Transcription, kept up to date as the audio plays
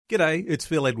G'day, it's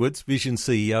Phil Edwards, Vision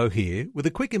CEO here, with a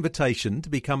quick invitation to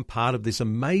become part of this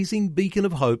amazing beacon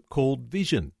of hope called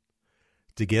Vision.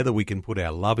 Together we can put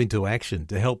our love into action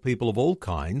to help people of all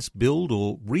kinds build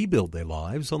or rebuild their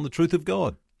lives on the truth of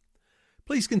God.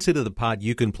 Please consider the part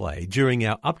you can play during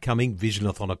our upcoming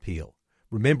Visionathon appeal,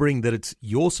 remembering that it's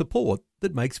your support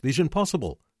that makes Vision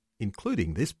possible,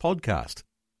 including this podcast.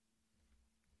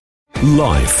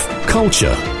 Life,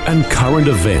 culture, and current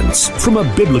events from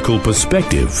a biblical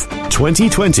perspective.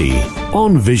 2020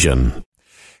 on Vision.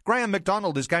 Graham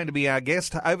McDonald is going to be our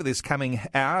guest over this coming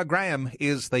hour. Graham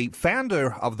is the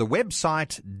founder of the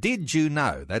website Did You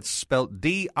Know? That's spelt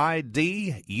D-I-D-U-N-O.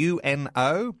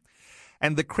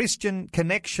 And the Christian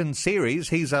Connection series.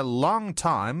 He's a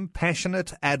long-time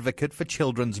passionate advocate for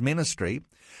children's ministry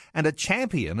and a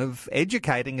champion of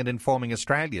educating and informing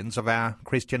Australians of our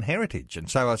Christian heritage. And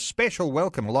so a special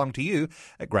welcome along to you,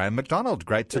 Graham McDonald.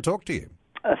 Great to talk to you.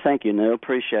 Thank you, Neil.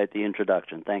 Appreciate the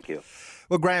introduction. Thank you.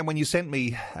 Well, Graham, when you sent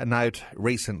me a note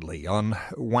recently on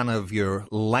one of your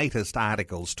latest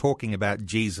articles talking about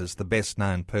Jesus, the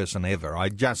best-known person ever, I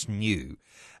just knew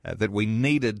that we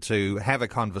needed to have a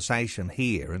conversation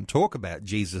here and talk about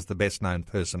Jesus, the best-known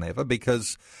person ever,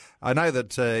 because I know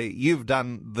that you've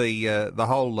done the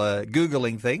whole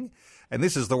Googling thing, and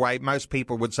this is the way most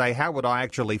people would say, how would I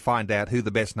actually find out who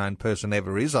the best-known person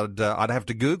ever is? I'd have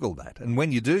to Google that. And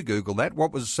when you do Google that,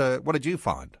 what did you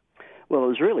find? Well, it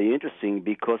was really interesting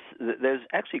because there's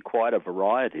actually quite a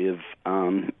variety of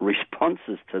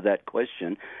responses to that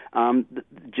question.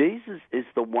 Jesus is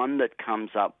the one that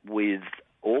comes up with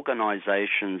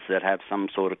organizations that have some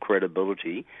sort of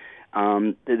credibility.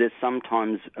 There's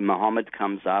sometimes Muhammad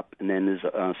comes up, and then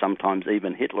there's sometimes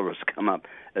even Hitler has come up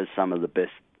as some of the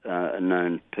best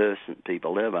known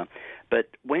people ever. But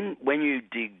when you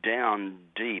dig down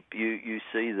deep, you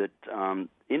see that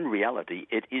in reality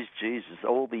it is Jesus.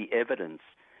 All the evidence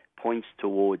points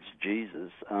towards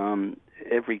Jesus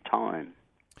every time.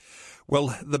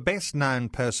 Well, the best-known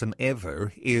person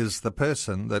ever is the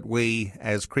person that we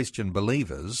as Christian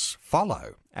believers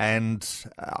follow. And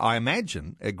I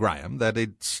imagine, Graham, that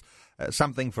it's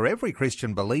something for every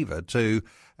Christian believer to,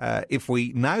 if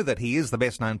we know that he is the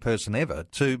best-known person ever,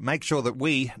 to make sure that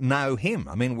we know him.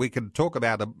 I mean, we could talk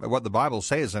about what the Bible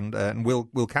says, and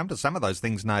we'll come to some of those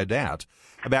things, no doubt,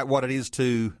 about what it is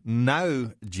to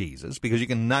know Jesus, because you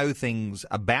can know things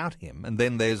about him, and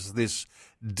then there's this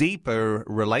deeper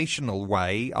relational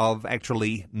way of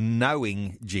actually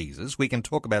knowing Jesus. We can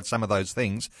talk about some of those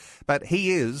things, but he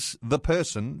is the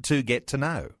person to get to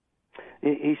know.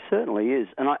 He certainly is.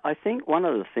 And I think one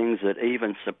of the things that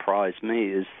even surprised me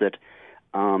is that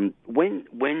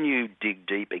when you dig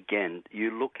deep again,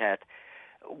 you look at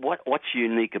what's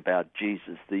unique about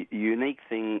Jesus. The unique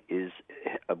thing is,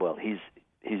 well, his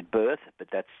birth, but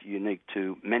that's unique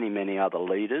to many, many other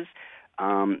leaders.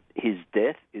 His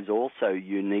death is also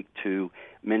unique to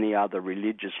many other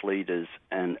religious leaders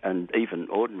and even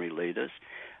ordinary leaders.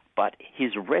 But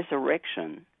his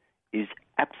resurrection is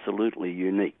absolutely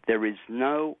unique. There is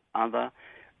no other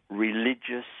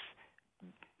religious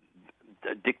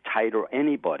dictator or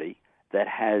anybody that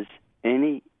has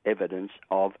any evidence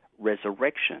of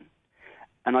resurrection.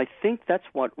 And I think that's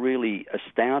what really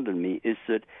astounded me, is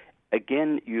that,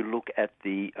 again, you look at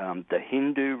the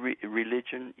Hindu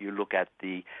religion, you look at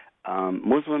the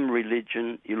Muslim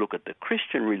religion, you look at the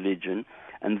Christian religion,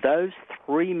 and those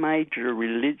three major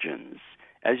religions,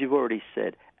 as you've already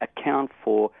said, account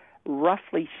for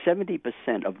roughly 70%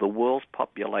 of the world's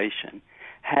population,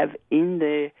 have in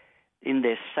their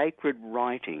sacred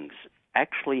writings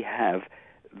actually have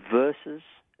verses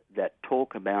that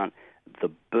talk about the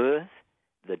birth,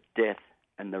 the death,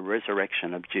 and the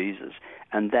resurrection of Jesus.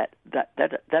 And that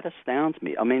astounds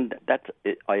me. I mean,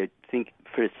 I think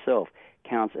for itself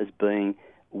counts as being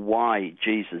why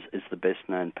Jesus is the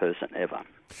best-known person ever.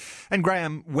 And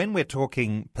Graham, when we're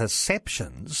talking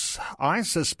perceptions, I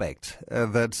suspect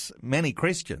that many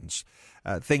Christians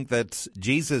think that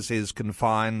Jesus is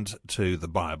confined to the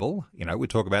Bible. You know, we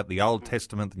talk about the Old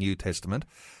Testament, the New Testament,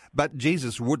 but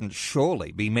Jesus wouldn't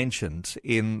surely be mentioned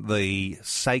in the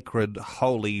sacred,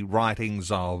 holy writings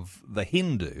of the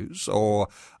Hindus or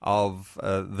of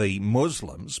the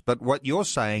Muslims. But what you're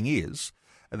saying is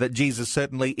that Jesus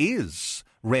certainly is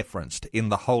referenced in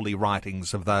the holy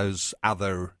writings of those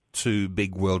other two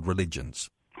big world religions.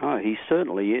 Oh, he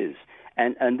certainly is.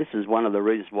 And this is one of the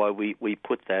reasons why we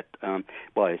put that,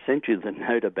 I sent you the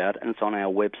note about it, and it's on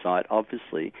our website,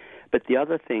 obviously. But the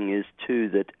other thing is, too,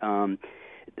 that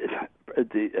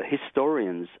the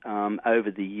historians over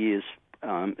the years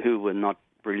who were not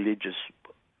religious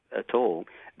at all.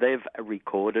 They've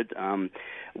recorded.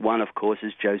 One, of course,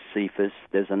 is Josephus.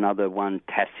 There's another one,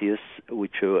 Tacitus,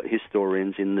 which are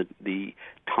historians in the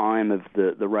time of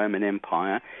the Roman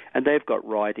Empire, and they've got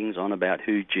writings on about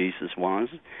who Jesus was.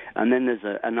 And then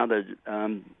there's another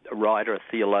writer, a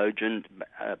theologian,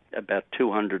 about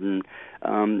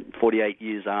 248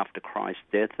 years after Christ's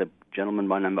death, a gentleman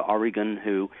by the name of Origen,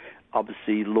 who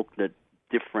obviously looked at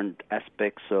different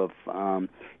aspects of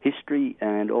history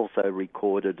and also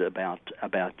recorded about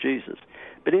Jesus.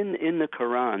 But in the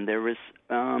Quran, there is,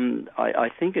 I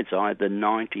think it's either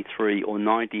 93 or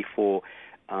 94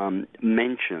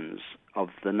 mentions of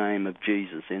the name of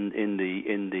Jesus in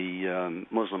the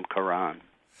Muslim Quran.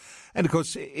 And of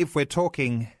course, if we're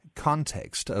talking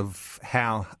context of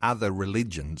how other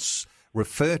religions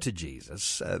refer to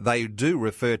Jesus, they do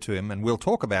refer to him, and we'll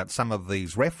talk about some of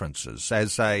these references,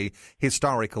 as a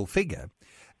historical figure.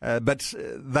 But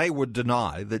they would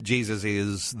deny that Jesus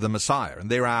is the Messiah, and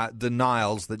there are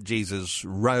denials that Jesus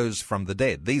rose from the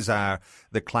dead. These are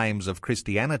the claims of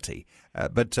Christianity.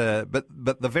 But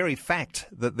the very fact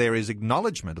that there is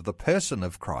acknowledgement of the person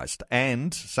of Christ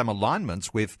and some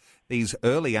alignments with these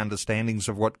early understandings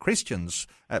of what Christians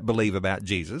believe about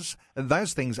Jesus,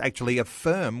 those things actually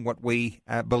affirm what we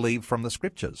believe from the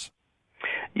Scriptures.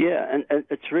 Yeah, and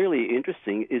it's really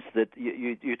interesting is that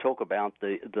you talk about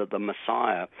the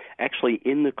Messiah. Actually,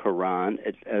 in the Quran,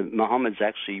 Muhammad's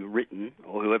actually written,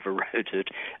 or whoever wrote it,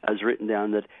 has written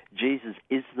down that Jesus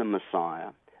is the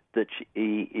Messiah, that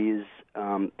he is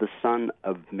the son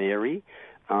of Mary.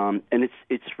 And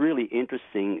it's really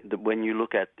interesting that when you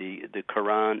look at the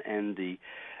Quran and the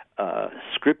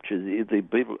Scriptures,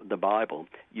 the Bible,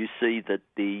 you see that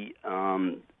the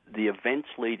events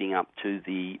leading up to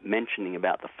the mentioning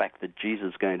about the fact that Jesus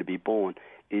is going to be born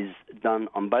is done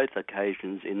on both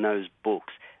occasions in those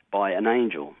books by an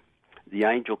angel. The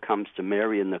angel comes to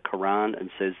Mary in the Quran and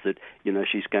says that,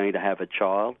 she's going to have a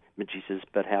child. But she says,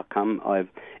 but how come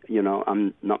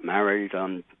I'm not married,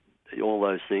 all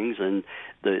those things. And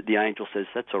the angel says,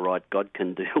 that's all right, God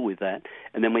can deal with that.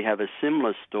 And then we have a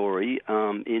similar story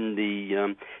in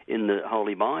the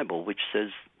Holy Bible, which says,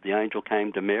 the angel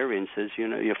came to Mary and says,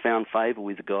 you found favor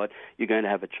with God. You're going to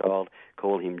have a child.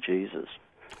 Call him Jesus.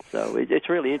 So it's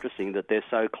really interesting that they're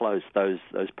so close, those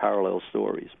parallel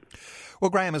stories.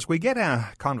 Well, Graham, as we get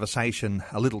our conversation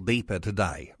a little deeper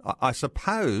today, I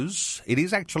suppose it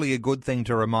is actually a good thing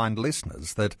to remind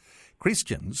listeners that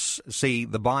Christians see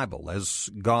the Bible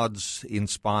as God's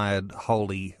inspired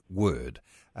holy word.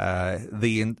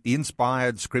 The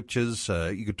inspired scriptures,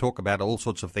 you could talk about all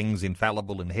sorts of things,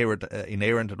 infallible,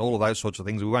 inerrant, and all of those sorts of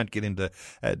things. We won't get into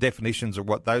definitions of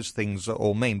what those things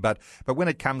all mean. But when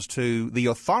it comes to the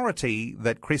authority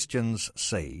that Christians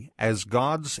see as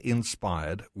God's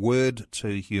inspired word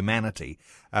to humanity,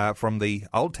 from the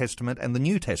Old Testament and the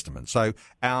New Testament, so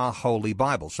our Holy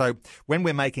Bible. So when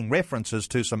we're making references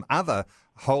to some other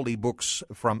holy books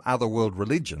from other world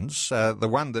religions, the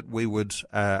one that we would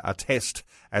attest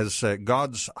as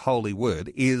God's holy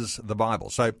word is the Bible.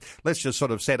 So let's just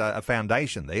sort of set a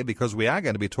foundation there, because we are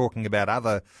going to be talking about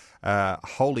other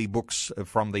holy books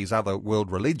from these other world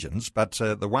religions, but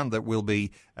the one that we'll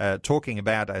be talking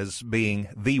about as being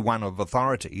the one of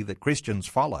authority that Christians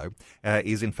follow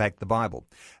is in fact the Bible.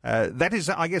 That is,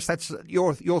 I guess that's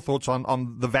your thoughts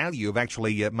on the value of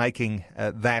actually making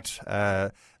that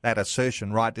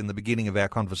assertion right in the beginning of our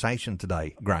conversation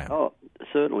today, Graham. Oh,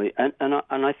 certainly, and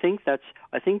I think that's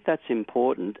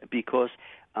important, because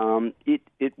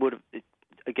it would.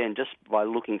 Again, just by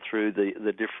looking through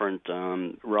the different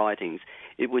writings,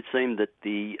 it would seem that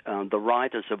the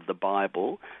writers of the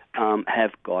Bible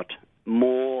have got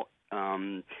more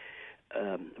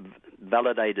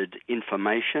validated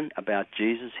information about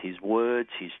Jesus, his words,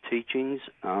 his teachings,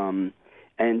 and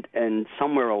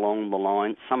somewhere along the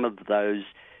line, some of those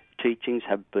teachings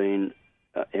have been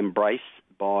embraced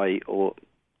by or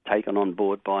taken on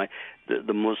board by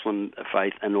the Muslim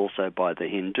faith and also by the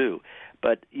Hindu.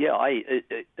 But yeah,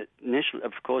 initially,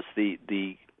 of course,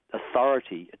 the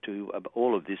authority to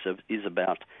all of this is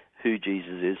about who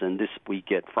Jesus is, and this we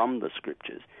get from the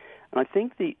Scriptures. And I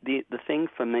think the thing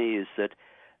for me is that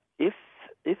if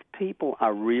people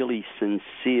are really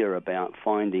sincere about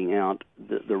finding out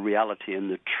the reality and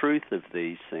the truth of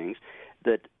these things,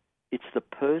 that it's the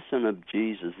person of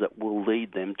Jesus that will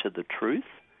lead them to the truth.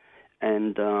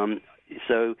 And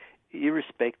so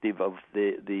irrespective of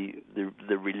the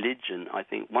religion, I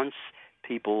think once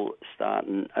people start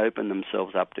and open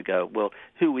themselves up to go, well,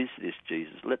 who is this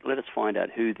Jesus? Let us find out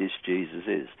who this Jesus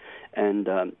is. And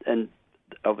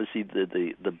obviously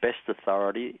the best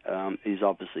authority is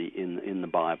obviously in the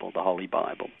Bible, the Holy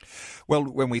Bible. Well,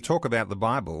 when we talk about the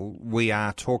Bible, we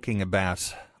are talking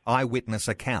about eyewitness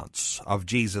accounts of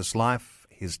Jesus' life,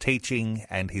 his teaching,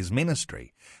 and his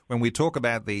ministry. When we talk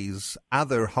about these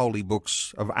other holy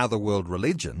books of other world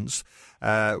religions,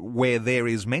 where there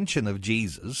is mention of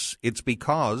Jesus, it's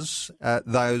because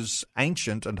those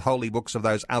ancient and holy books of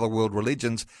those other world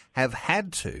religions have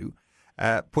had to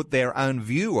put their own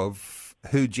view of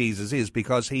who Jesus is,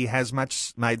 because he has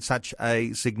made such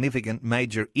a significant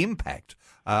major impact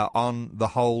on the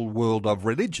whole world of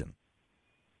religion.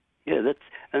 Yeah,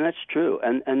 that's true.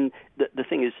 And the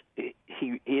thing is,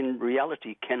 he in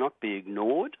reality cannot be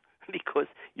ignored, because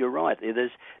you're right.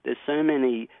 There's so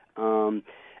many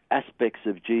aspects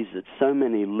of Jesus, so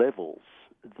many levels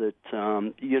that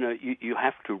you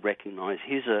have to recognize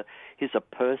he's a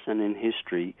person in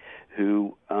history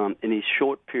who, in his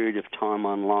short period of time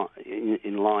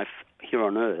in life here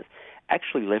on earth,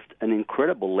 actually left an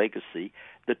incredible legacy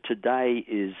that today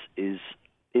is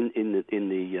in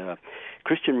the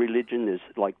Christian religion. There's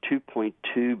like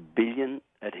 2.2 billion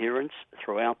adherents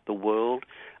throughout the world.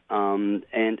 And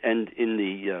in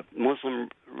the Muslim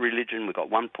religion, we've got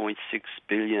 1.6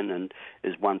 billion, and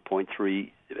there's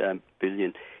 1.3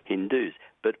 billion Hindus.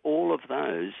 But all of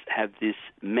those have this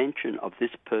mention of this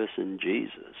person,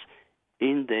 Jesus,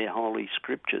 in their holy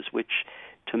scriptures, which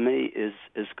to me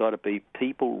has got to be,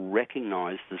 people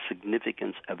recognize the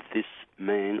significance of this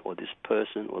man or this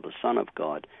person or the Son of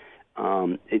God,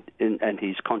 and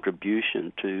his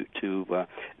contribution to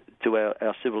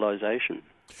our civilization.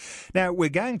 Now, we're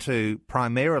going to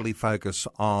primarily focus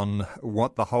on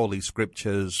what the Holy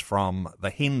Scriptures from the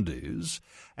Hindus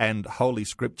and Holy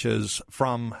Scriptures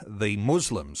from the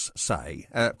Muslims say.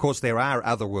 Of course, there are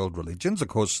other world religions. Of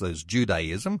course, there's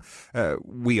Judaism.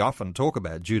 We often talk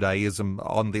about Judaism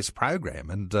on this program,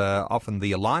 and often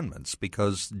the alignments,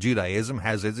 because Judaism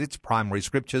has as its primary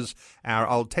scriptures our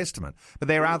Old Testament. But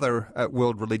there are other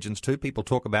world religions too. People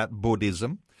talk about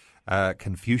Buddhism.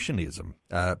 Confucianism.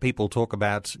 People talk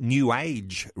about New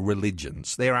Age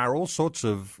religions. There are all sorts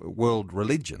of world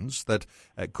religions that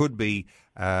could be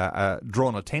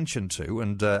drawn attention to,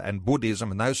 and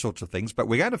Buddhism and those sorts of things. But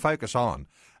we're going to focus on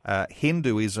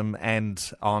Hinduism and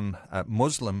on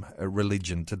Muslim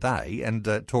religion today, and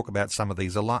talk about some of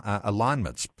these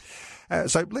alignments.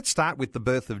 So let's start with the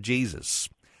birth of Jesus.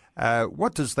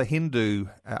 What does the Hindu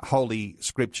Holy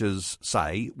Scriptures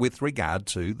say with regard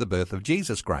to the birth of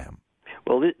Jesus, Graham?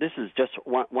 Well, this is just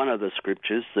one of the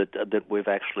scriptures that we've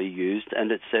actually used,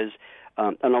 and it says,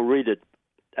 and I'll read it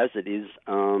as it is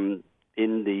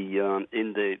in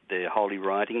the holy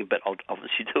writing, but I'll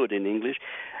obviously do it in English.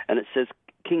 And it says,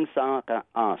 King Saka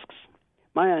asks,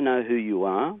 "May I know who you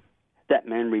are?" That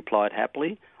man replied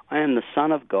happily, "I am the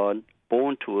Son of God,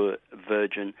 born to a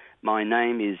virgin. My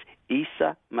name is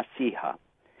Isa Masiha."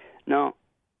 Now,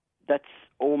 that's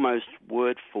almost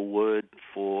word for word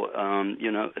for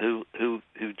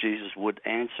who Jesus would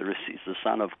answer if he's the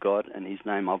Son of God, and his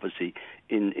name obviously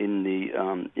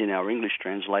in our English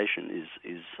translation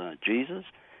is Jesus.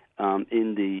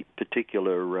 In the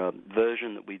particular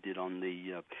version that we did on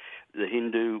the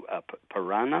Hindu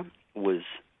Purana was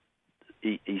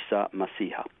Isa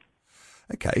Masiha.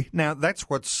 Okay, now that's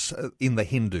what's in the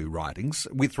Hindu writings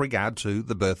with regard to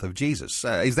the birth of Jesus.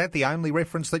 Is that the only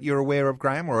reference that you're aware of,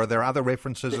 Graham, or are there other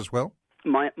references as well?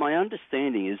 My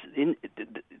understanding is,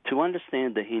 to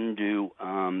understand the Hindu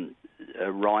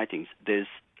writings, there's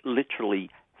literally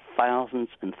thousands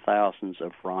and thousands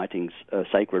of writings,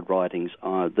 sacred writings,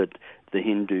 that the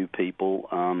Hindu people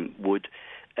would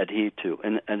adhere to.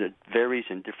 And it varies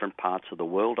in different parts of the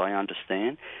world, I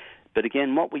understand. But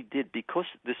again, what we did, because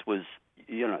this was,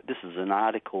 this is an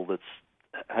article that's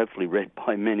hopefully read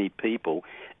by many people,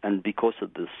 and because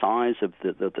of the size of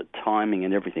the timing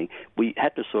and everything, we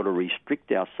had to sort of restrict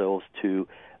ourselves to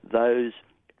those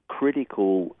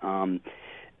critical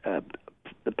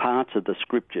the parts of the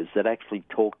scriptures that actually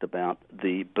talked about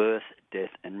the birth,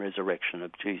 death, and resurrection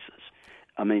of Jesus.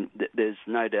 I mean, there's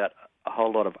no doubt a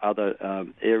whole lot of other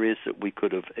areas that we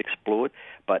could have explored,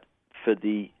 but for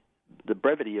the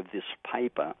brevity of this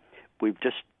paper, we've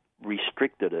just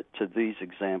restricted it to these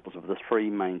examples of the three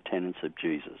main tenets of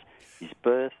Jesus: his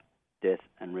birth, death,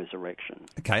 and resurrection.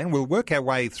 Okay, and we'll work our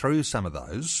way through some of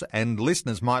those, and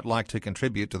listeners might like to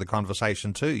contribute to the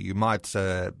conversation too. You might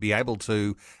be able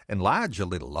to enlarge a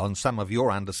little on some of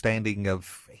your understanding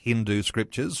of Hindu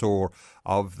scriptures or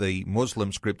of the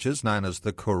Muslim scriptures known as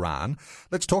the Quran.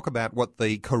 Let's talk about what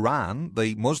the Quran,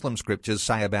 the Muslim scriptures,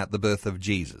 say about the birth of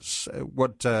Jesus.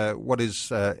 What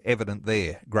is evident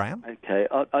there, Graham? Okay,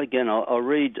 I'll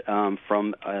read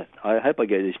from, I hope I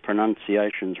get these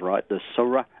pronunciations right, the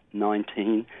Surah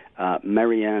 19,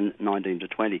 Marianne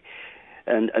 19-20.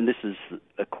 And this is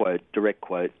a quote, direct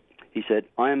quote. He said,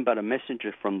 "I am but a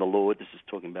messenger from the Lord." This is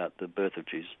talking about the birth of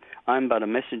Jesus. "I am but a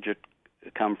messenger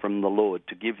come from the Lord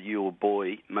to give you a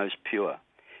boy most pure."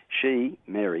 She,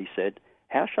 Mary, said,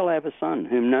 "How shall I have a son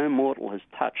whom no mortal has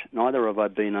touched, neither have I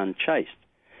been unchaste?"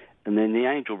 And then the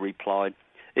angel replied,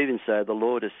 "Even so, the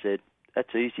Lord has said,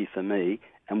 that's easy for me,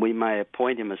 and we may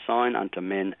appoint him a sign unto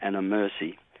men and a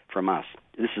mercy from us.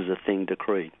 This is a thing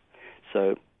decreed."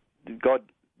 So God,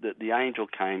 the angel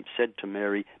came, said to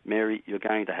Mary, "Mary, you're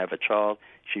going to have a child."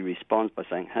 She responds by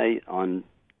saying, "Hey, I'm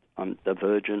a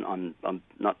virgin. I'm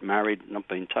not married, not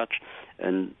been touched."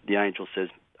 And the angel says,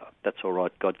 "That's all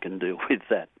right. God can deal with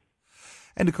that."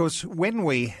 And of course, when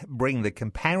we bring the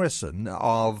comparison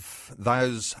of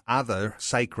those other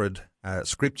sacred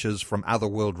scriptures from other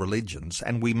world religions,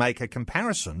 and we make a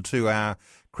comparison to our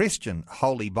Christian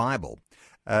Holy Bible,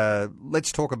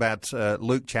 let's talk about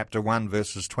Luke chapter 1,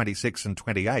 verses 26 and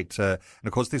 28. And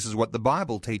of course, this is what the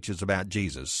Bible teaches about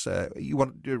Jesus. You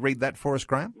want to read that for us,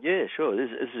 Graham? Yeah, sure.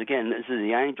 This is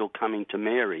the angel coming to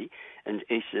Mary, and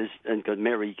he says, and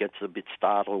Mary gets a bit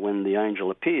startled when the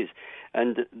angel appears.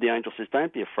 And the angel says,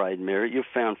 "Don't be afraid, Mary. You've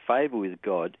found favor with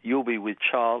God. You'll be with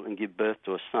child and give birth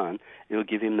to a son. You'll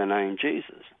give him the name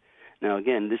Jesus." Now,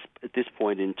 again, at this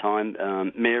point in time,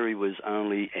 Mary was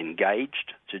only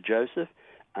engaged to Joseph.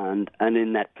 And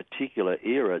in that particular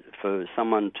era, for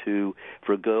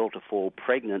a girl to fall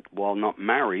pregnant while not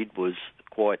married was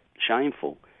quite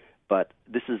shameful. But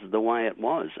this is the way it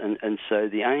was. And so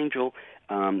the angel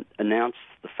announced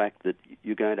the fact that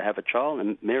you're going to have a child.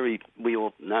 And Mary, we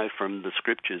all know from the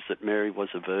scriptures that Mary was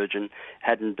a virgin,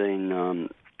 hadn't been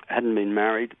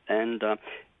married, and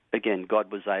again,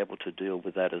 God was able to deal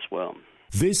with that as well.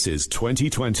 This is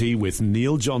 2020 with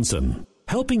Neil Johnson,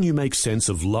 helping you make sense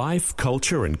of life,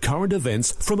 culture and current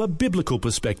events from a biblical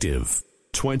perspective.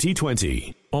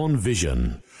 2020 on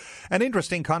Vision. An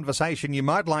interesting conversation you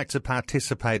might like to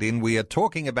participate in. We are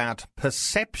talking about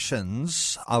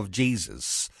perceptions of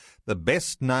Jesus, the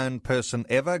best known person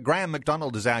ever. Graham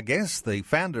McDonald is our guest, the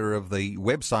founder of the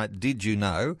website Did You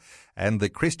Know and the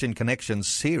Christian Connections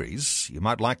series. You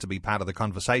might like to be part of the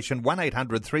conversation.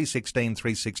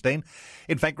 1-800-316-316.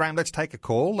 In fact, Graham, let's take a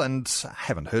call, and I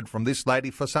haven't heard from this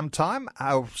lady for some time.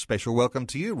 Our special welcome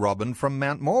to you, Robin from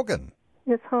Mount Morgan.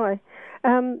 Yes, hi.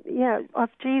 Of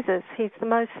Jesus, he's the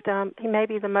most, he may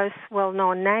be the most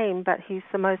well-known name, but he's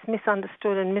the most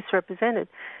misunderstood and misrepresented.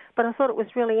 But I thought it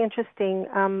was really interesting,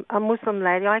 a Muslim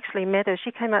lady, I actually met her.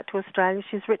 She came out to Australia.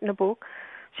 She's written a book.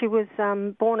 She was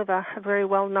born of a very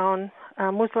well-known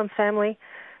Muslim family,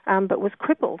 but was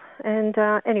crippled. And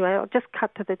anyway, I'll just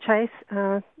cut to the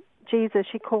chase. Jesus,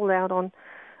 she called out on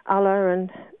Allah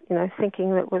and,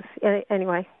 thinking that was...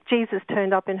 Anyway, Jesus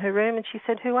turned up in her room and she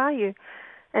said, "Who are you?"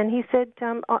 And he said,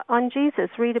 "I'm Jesus.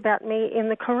 Read about me in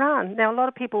the Quran." Now,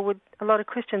 a lot of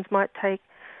Christians might take,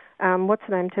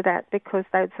 to that, because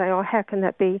they'd say, "Oh, how can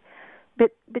that be?"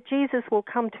 But Jesus will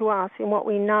come to us in what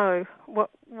we know,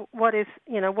 what is,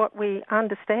 what we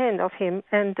understand of him.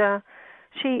 And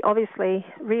she obviously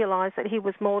realized that he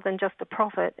was more than just a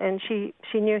prophet, and she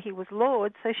knew he was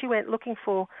Lord, so she went looking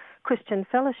for Christian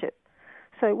fellowship.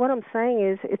 So what I'm saying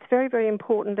is it's very, very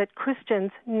important that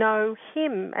Christians know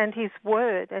him and his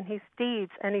word and his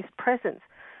deeds and his presence,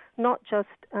 not just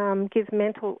give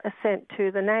mental assent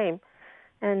to the name.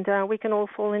 And we can all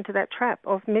fall into that trap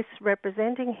of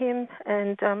misrepresenting him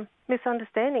and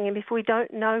misunderstanding him if we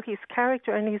don't know his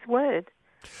character and his word.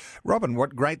 Robin,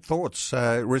 what great thoughts.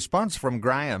 Response from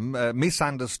Graham,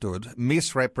 misunderstood,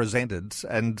 misrepresented,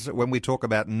 and when we talk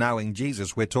about knowing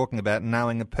Jesus, we're talking about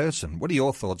knowing a person. What are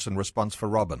your thoughts in response for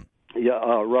Robin?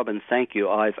 Yeah, Robin, thank you.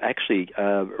 I've actually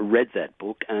read that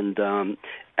book, and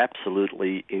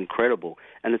absolutely incredible.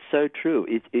 And it's so true.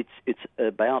 It's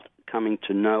about coming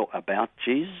to know about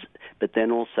Jesus, but then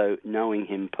also knowing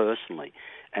him personally.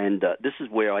 And this is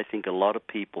where I think a lot of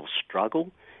people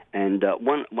struggle. And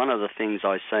one of the things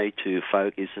I say to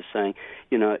folk is to saying,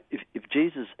 if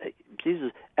Jesus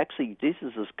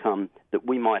has come that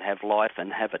we might have life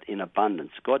and have it in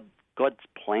abundance. God God's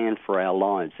plan for our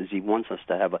lives is He wants us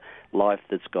to have a life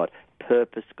that's got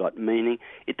purpose, got meaning.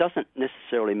 It doesn't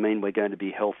necessarily mean we're going to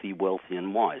be healthy, wealthy,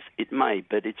 and wise. It may,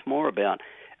 but it's more about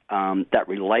that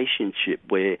relationship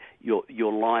where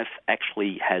your life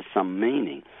actually has some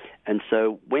meaning. And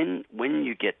so when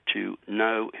you get to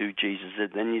know who Jesus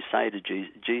is, then you say to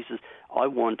Jesus, I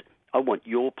want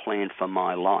your plan for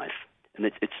my life. And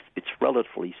it's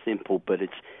relatively simple, but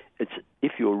it's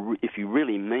if you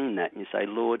really mean that, and you say,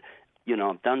 Lord,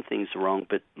 I've done things wrong,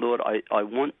 but Lord, I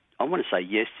want to say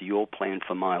yes to your plan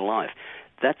for my life.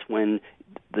 That's when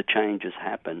the changes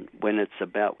happen. When it's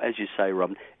about, as you say,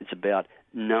 Robin, it's about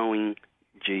knowing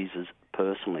Jesus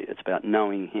personally. It's about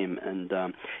knowing Him, and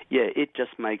it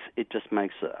just makes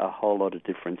a whole lot of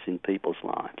difference in people's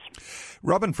lives.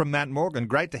 Robin from Mount Morgan,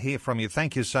 great to hear from you.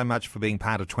 Thank you so much for being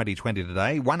part of 2020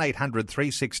 today.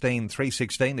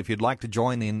 1-800-316-316 if you'd like to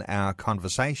join in our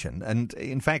conversation. And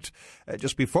in fact,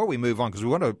 just before we move on, because we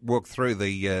want to walk through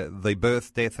the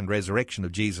birth, death, and resurrection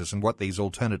of Jesus and what these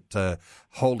alternate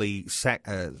holy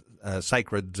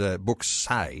sacred books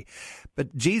say.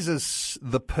 But Jesus,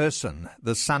 the person,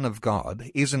 the Son of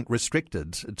God, isn't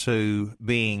restricted to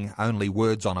being only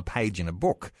words on a page in a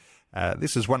book.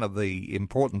 This is one of the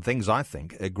important things, I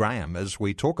think, Graham, as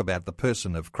we talk about the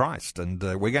person of Christ. And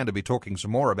we're going to be talking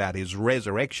some more about His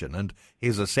resurrection and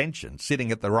His ascension,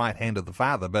 sitting at the right hand of the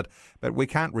Father. But we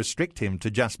can't restrict Him to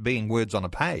just being words on a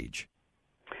page.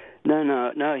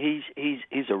 No.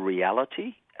 He's a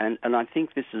reality. And I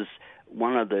think this is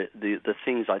one of the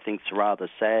things I think is rather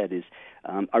sad is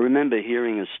I remember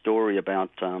hearing a story about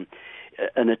a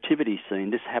nativity scene.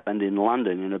 This happened in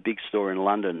London, in a big store in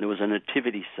London. There was a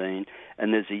nativity scene,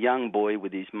 and there's a young boy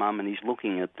with his mum, and he's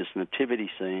looking at this nativity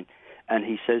scene, and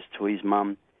he says to his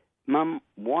mum, Mum,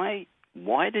 why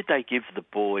did they give the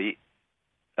boy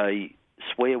a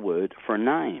swear word for a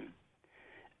name?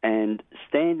 And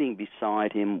standing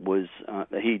beside him was,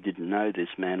 he didn't know this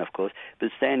man, of course,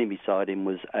 but standing beside him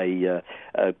was a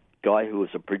guy who was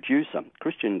a producer,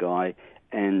 Christian guy,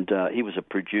 and he was a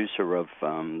producer of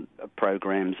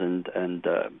programs and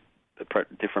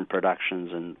different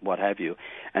productions and what have you.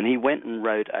 And he went and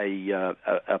wrote a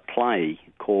play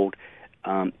called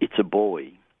It's a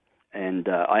Boy. And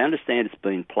I understand it's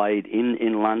been played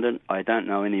in London. I don't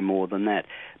know any more than that.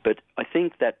 But I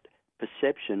think that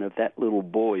perception of that little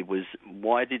boy was,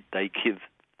 why did they give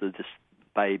this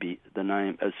baby the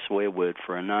name, a swear word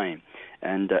for a name?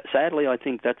 And sadly, I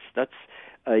think that's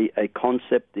a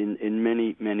concept in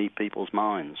many people's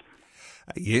minds.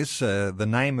 Yes, the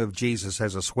name of Jesus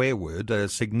as a swear word, a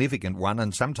significant one,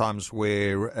 and sometimes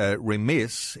we're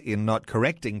remiss in not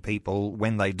correcting people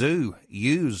when they do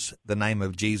use the name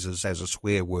of Jesus as a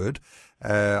swear word.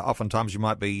 Oftentimes you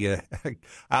might be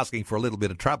asking for a little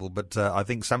bit of trouble, but I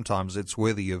think sometimes it's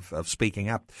worthy of speaking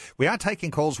up. We are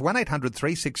taking calls,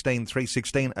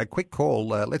 1-800-316-316. A quick call.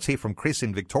 Let's hear from Chris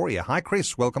in Victoria. Hi,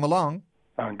 Chris. Welcome along.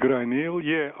 Good day, Neil.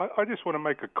 Yeah, I just want to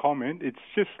make a comment. It's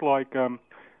just like,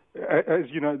 as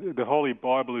you know, the Holy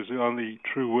Bible is the only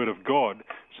true Word of God.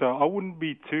 So I wouldn't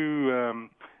be too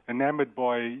enamored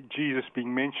by Jesus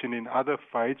being mentioned in other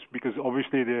faiths, because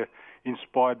obviously they're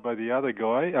inspired by the other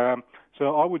guy.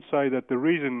 So I would say that the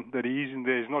reason that he isn't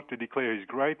there is not to declare his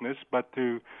greatness, but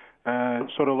to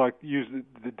sort of like use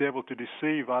the devil to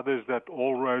deceive others that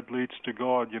all road leads to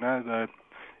God, that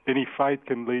any faith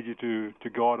can lead you to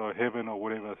God or heaven or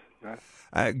whatever.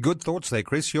 Good thoughts there,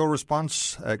 Chris. Your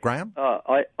response, Graham?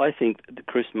 I think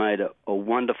Chris made a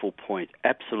wonderful point.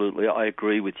 Absolutely, I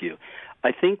agree with you.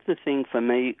 I think the thing for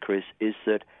me, Chris, is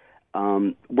that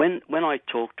when I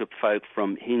talk to folk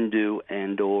from Hindu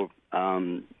and or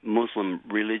Muslim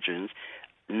religions,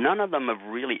 none of them have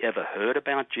really ever heard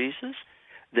about Jesus.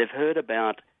 They've heard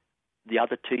about the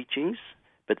other teachings,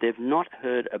 but they've not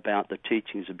heard about the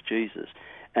teachings of Jesus.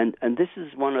 And this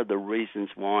is one of the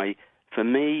reasons why, for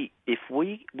me, if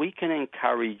we can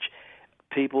encourage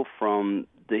people from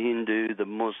the Hindu, the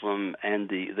Muslim, and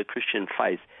the Christian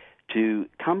faith to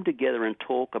come together and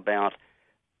talk about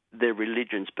their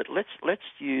religions, but let's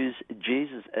use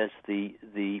Jesus as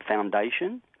the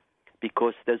foundation,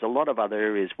 because there's a lot of other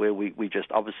areas where we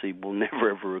just obviously will never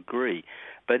ever agree.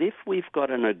 But if we've got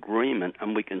an agreement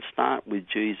and we can start with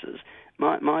Jesus,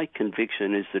 my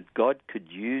conviction is that God could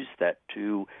use that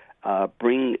to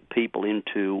bring people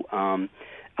into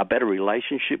a better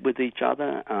relationship with each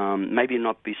other, maybe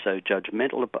not be so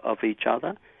judgmental of each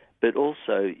other, but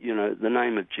also, the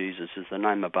name of Jesus is the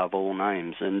name above all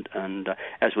names. And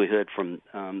as we heard from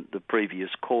the previous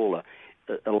caller,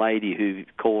 a lady who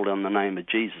called on the name of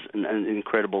Jesus, and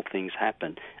incredible things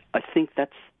happened. I think that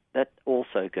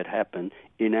also could happen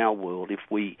in our world if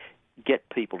we get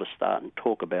people to start and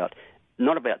talk about,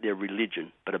 not about their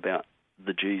religion, but about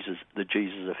the Jesus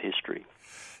of history.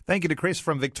 Thank you to Chris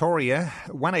from Victoria,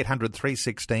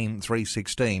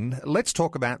 1-800-316-316. Let's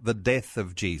talk about the death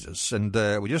of Jesus, and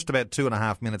we're just about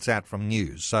 2.5 minutes out from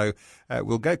news, so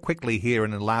we'll go quickly here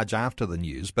and enlarge after the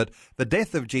news. But the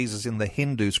death of Jesus in the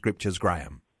Hindu scriptures,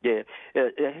 Graham. Yeah,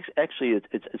 actually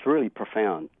it's really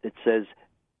profound. It says,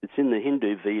 it's in the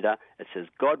Hindu Veda, it says,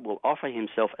 God will offer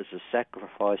himself as a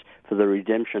sacrifice for the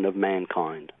redemption of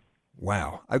mankind.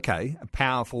 Wow. Okay.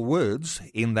 Powerful words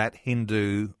in that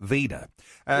Hindu Veda.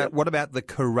 What about the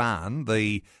Quran,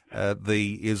 the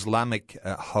Islamic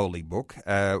holy book?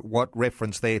 What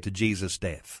reference there to Jesus'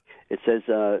 death? It says,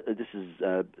 this is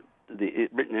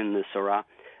written in the Surah,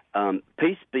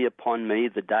 peace be upon me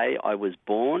the day I was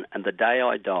born and the day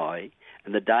I die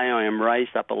and the day I am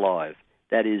raised up alive.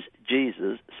 That is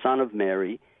Jesus, son of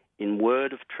Mary, in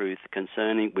word of truth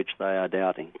concerning which they are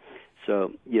doubting.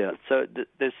 So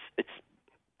it's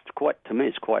quite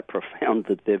profound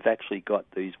that they've actually got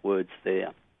these words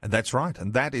there. That's right,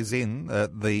 and that is in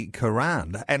the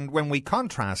Quran. And when we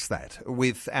contrast that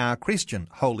with our Christian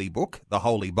holy book, the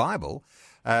Holy Bible,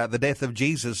 the death of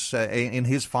Jesus in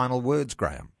his final words,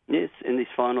 Graham. Yes, in his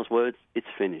final words, it's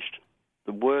finished.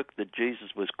 The work that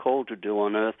Jesus was called to do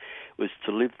on earth was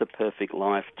to live the perfect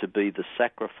life, to be the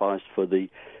sacrifice for the,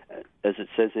 as it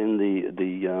says in the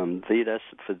Vedas,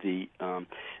 for the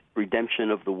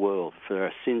redemption of the world, for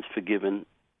our sins forgiven.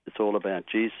 It's all about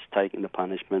Jesus taking the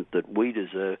punishment that we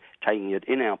deserve, taking it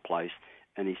in our place,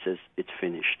 and he says it's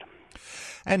finished.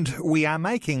 And we are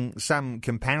making some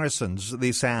comparisons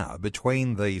this hour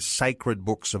between the sacred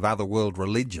books of other world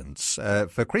religions.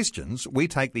 For Christians, we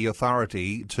take the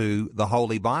authority to the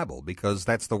Holy Bible because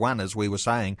that's the one, as we were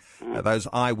saying, those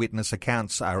eyewitness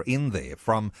accounts are in there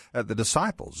from the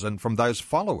disciples and from those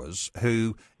followers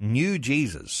who knew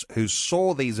Jesus, who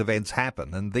saw these events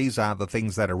happen, and these are the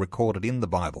things that are recorded in the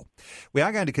Bible. We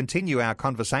are going to continue our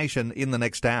conversation in the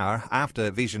next hour after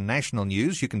Vision National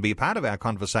News. You can be a part of our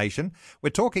conversation. We're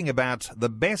talking about the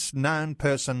best known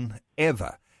person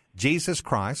ever, Jesus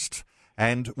Christ,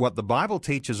 and what the Bible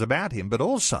teaches about him, but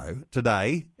also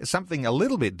today something a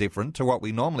little bit different to what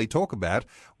we normally talk about.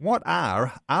 What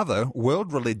are other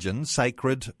world religion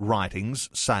sacred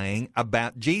writings saying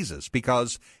about Jesus?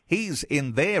 Because he's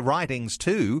in their writings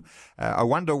too. I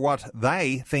wonder what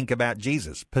they think about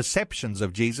Jesus, perceptions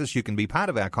of Jesus. You can be part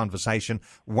of our conversation,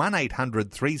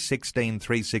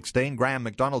 1-800-316-316. Graham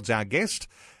McDonald's our guest,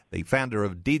 the founder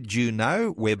of Did You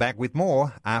Know? We're back with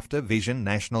more after Vision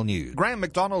National News. Graham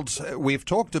McDonald, we've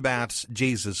talked about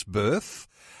Jesus' birth.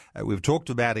 We've talked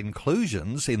about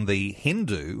inclusions in the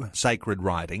Hindu sacred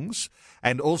writings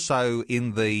and also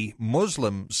in the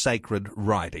Muslim sacred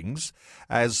writings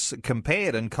as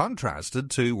compared and contrasted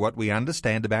to what we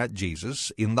understand about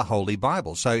Jesus in the Holy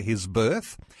Bible. So his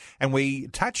birth, and we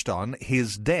touched on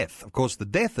his death. Of course, the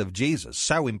death of Jesus,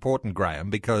 so important, Graham,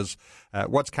 because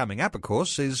what's coming up, of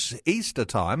course, is Easter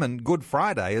time, and Good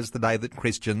Friday is the day that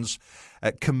Christians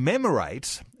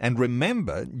commemorate and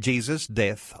remember Jesus'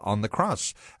 death on the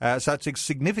cross. So it's a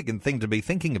significant thing to be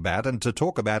thinking about and to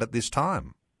talk about at this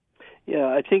time. Yeah,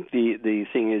 I think the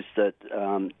thing is that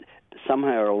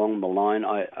somehow along the line,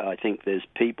 I think there's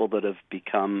people that have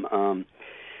become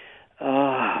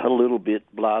a little bit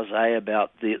blasé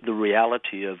about the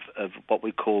reality of what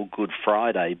we call Good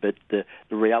Friday, but the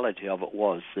reality of it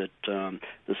was that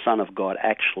the Son of God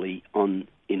actually, in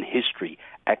history,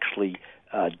 actually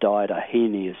died a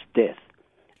heinous death,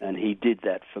 and he did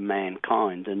that for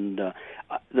mankind. And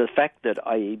the fact that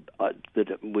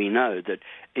that we know that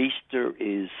Easter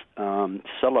is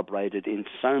celebrated in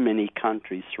so many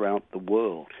countries throughout the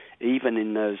world, even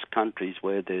in those countries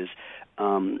where there's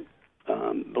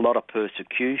a lot of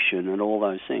persecution and all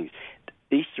those things,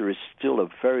 Easter is still a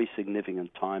very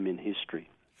significant time in history.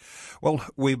 Well,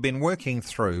 we've been working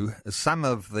through some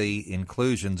of the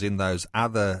inclusions in those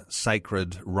other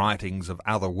sacred writings of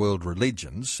other world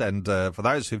religions. And for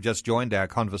those who've just joined our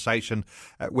conversation,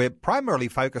 we're primarily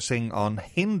focusing on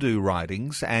Hindu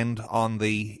writings and on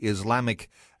the Islamic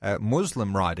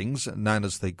Muslim writings known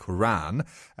as the Quran.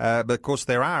 But of course,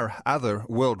 there are other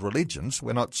world religions.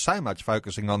 We're not so much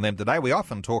focusing on them today. We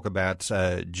often talk about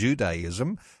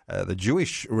Judaism, the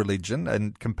Jewish religion,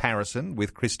 in comparison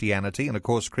with Christianity. And of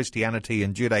course, Christianity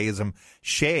and Judaism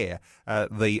share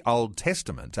the Old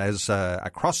Testament as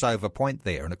a crossover point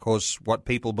there. And of course, what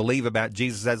people believe about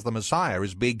Jesus as the Messiah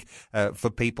is big for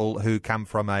people who come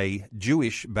from a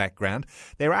Jewish background.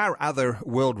 There are other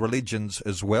world religions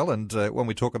as well. And when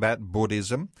we talk talk about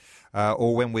Buddhism,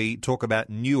 or when we talk about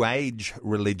New Age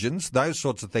religions, those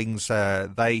sorts of things,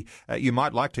 you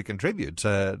might like to contribute,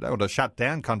 or to shut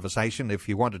down conversation if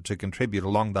you wanted to contribute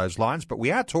along those lines. But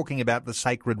we are talking about the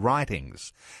sacred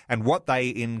writings and what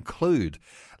they include.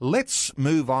 Let's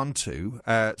move on to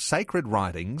sacred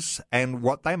writings and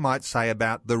what they might say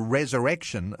about the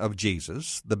resurrection of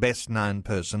Jesus, the best known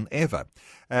person ever.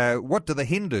 What do the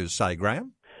Hindus say,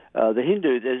 Graham? The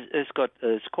Hindu, there's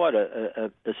quite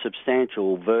a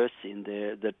substantial verse in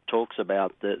there that talks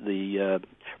about the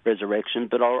resurrection,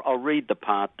 but I'll read the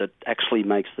part that actually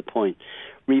makes the point.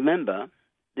 Remember,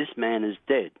 this man is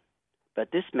dead,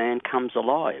 but this man comes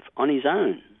alive on his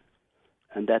own.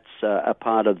 And that's a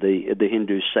part of the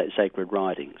Hindu sacred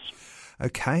writings.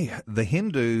 Okay, the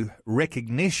Hindu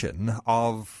recognition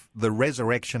of the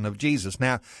resurrection of Jesus.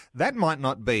 Now, that might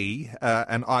not be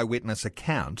an eyewitness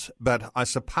account, but I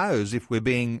suppose if we're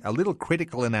being a little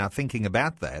critical in our thinking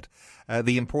about that,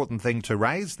 the important thing to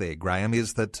raise there, Graham,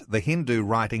 is that the Hindu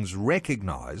writings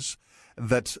recognise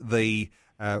that the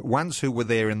ones who were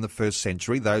there in the first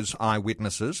century, those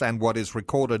eyewitnesses, and what is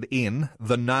recorded in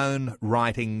the known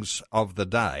writings of the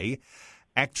day,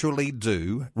 actually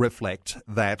do reflect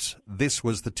that this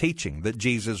was the teaching, that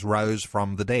Jesus rose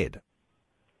from the dead.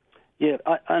 Yeah,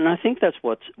 and I think that's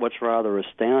what's rather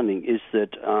astounding is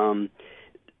that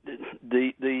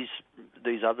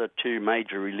these other two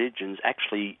major religions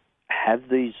actually have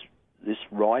this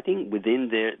writing within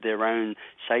their own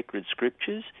sacred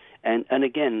scriptures, and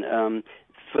again.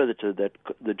 Further to that,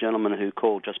 the gentleman who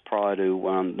called just prior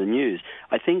to the news,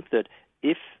 I think that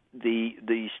if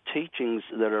these teachings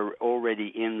that are already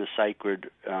in the sacred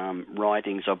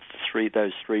writings of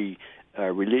those three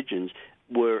religions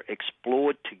were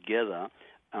explored together,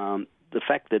 the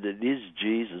fact that it is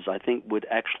Jesus, I think, would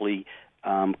actually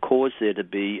cause there to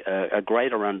be a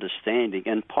greater understanding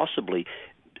and possibly,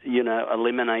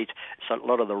 eliminate a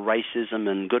lot of the racism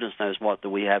and goodness knows what that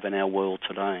we have in our world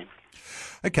today.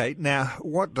 Okay, now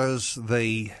what does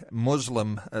the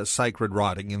Muslim sacred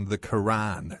writing in the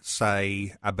Quran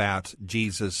say about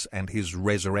Jesus and his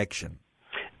resurrection?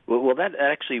 Well, that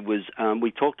actually was,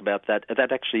 we talked about that.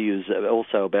 That actually is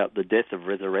also about the death of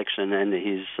resurrection and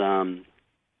his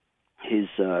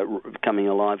coming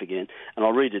alive again. And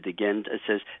I'll read it again. It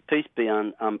says, "Peace be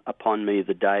upon me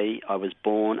the day I was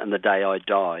born and the day I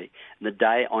die, and the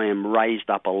day I am raised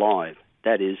up alive.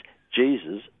 That is,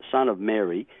 Jesus, son of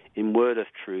Mary, in word of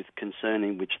truth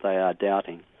concerning which they are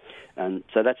doubting." And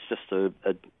so that's just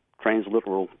a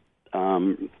transliteral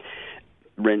from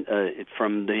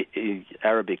the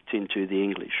Arabic into the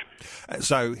English.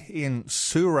 So in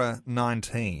Surah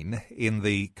 19 in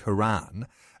the Quran,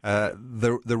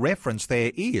 the reference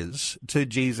there is to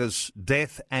Jesus'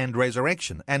 death and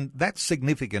resurrection. And that's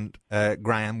significant,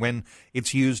 Graham, when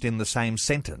it's used in the same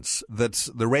sentence, that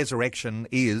the resurrection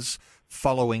is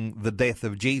following the death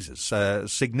of Jesus,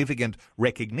 significant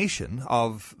recognition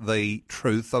of the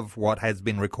truth of what has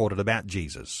been recorded about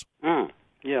Jesus.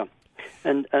 Yeah.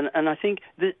 And I think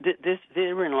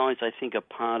therein lies, I think, a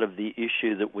part of the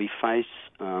issue that we face,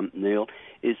 Neil,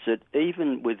 is that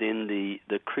even within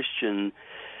the Christian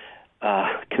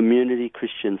community,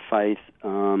 Christian faith,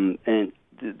 and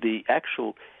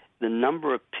the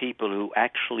number of people who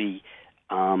actually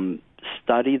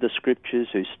study the scriptures,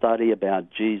 who study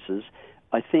about Jesus,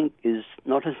 I think is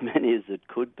not as many as it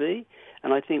could be.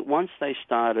 And I think once they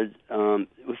started,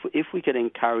 if we could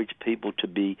encourage people to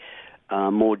be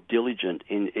more diligent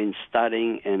in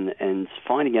studying and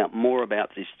finding out more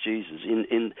about this Jesus,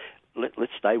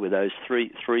 let's stay with those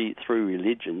three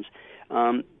religions,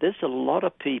 there's a lot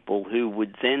of people who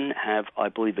would then have, I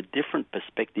believe, a different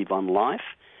perspective on life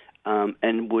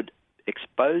and would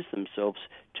expose themselves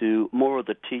to more of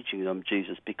the teachings of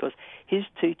Jesus, because his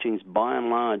teachings, by and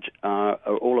large, are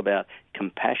all about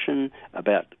compassion,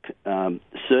 about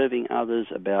serving others,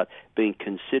 about being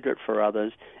considerate for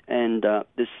others, and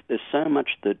there's so much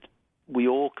that we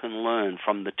all can learn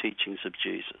from the teachings of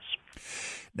Jesus.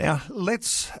 Now,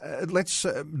 let's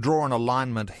draw an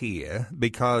alignment here,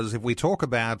 because if we talk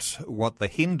about what the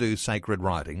Hindu sacred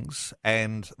writings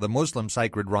and the Muslim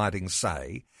sacred writings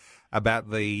say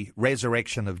about the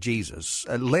resurrection of Jesus,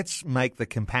 let's make the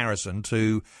comparison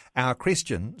to our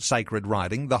Christian sacred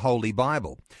writing, the Holy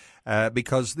Bible,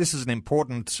 because this is an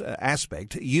important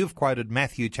aspect. You've quoted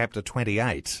Matthew chapter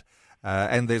 28,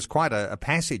 and there's quite a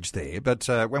passage there, but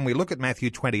when we look at Matthew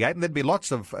 28, and there'd be lots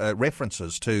of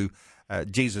references to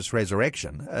Jesus'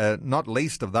 resurrection, not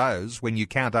least of those when you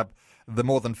count up the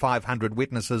more than 500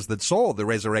 witnesses that saw the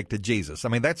resurrected Jesus. I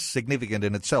mean, that's significant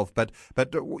in itself. But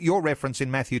your reference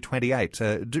in Matthew 28,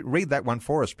 read that one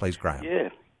for us, please, Graham. Yeah.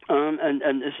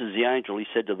 and this is the angel. He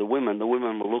said to the women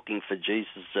were looking for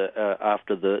Jesus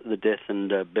after the death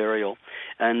and burial,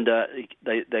 and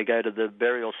they go to the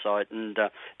burial site, and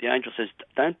the angel says,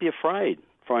 "Don't be afraid,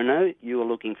 for I know you are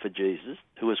looking for Jesus,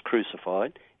 who was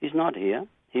crucified. He's not here.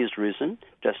 He is risen,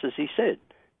 just as he said.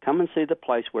 Come and see the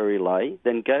place where he lay,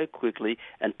 then go quickly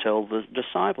and tell the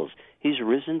disciples, he's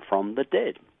risen from the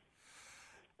dead."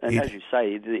 And as you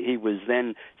say, he was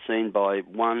then seen by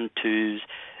 1, 2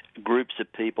 groups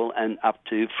of people, and up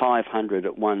to 500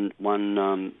 at one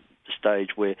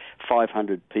stage, where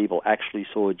 500 people actually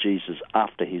saw Jesus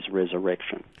after his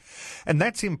resurrection. And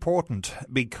that's important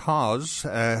because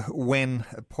when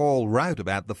Paul wrote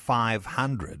about the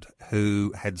 500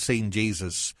 who had seen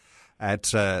Jesus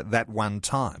at that one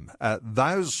time,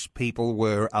 those people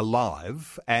were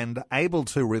alive and able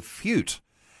to refute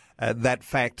that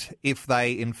fact if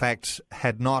they, in fact,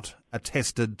 had not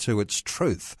attested to its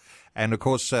truth. And, of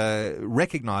course,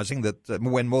 recognising that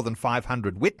when more than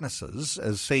 500 witnesses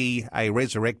see a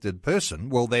resurrected person,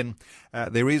 well, then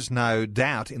there is no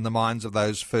doubt in the minds of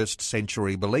those first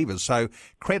century believers. So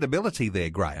credibility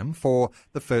there, Graham, for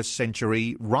the first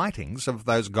century writings of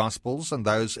those Gospels and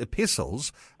those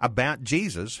epistles about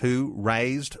Jesus who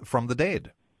raised from the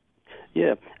dead.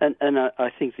 Yeah, and I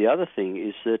think the other thing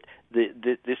is that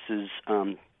this is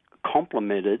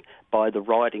complemented by the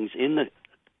writings in the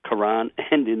Quran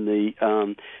and in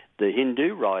the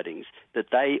Hindu writings, that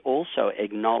they also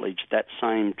acknowledge that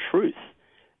same truth,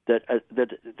 that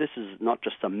this is not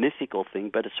just a mythical thing,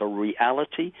 but it's a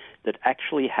reality that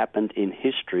actually happened in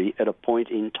history at a point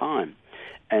in time.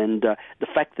 And the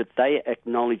fact that they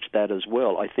acknowledge that as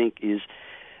well, I think, is,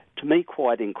 to me,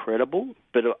 quite incredible.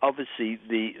 But obviously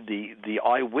the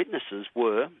eyewitnesses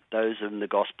were those in the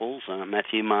Gospels,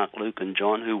 Matthew, Mark, Luke and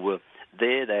John, who were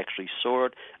there. They actually saw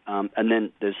it. And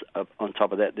then there's on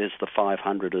top of that, there's the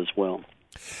 500 as well.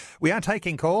 We are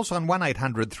taking calls on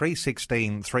 1-800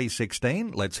 316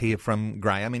 316. Let's hear from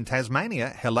Graham in Tasmania.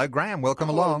 Hello, Graham. Welcome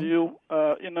along. Neil.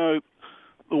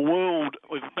 The world,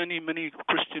 with many, many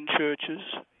Christian churches,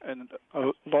 and a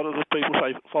lot of the people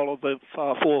say follow the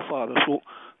forefathers. Well,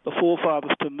 the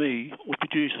forefathers, to me, would be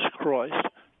Jesus Christ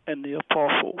and the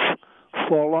apostles.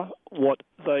 Follow what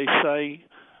they say.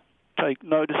 Take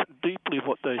notice deeply of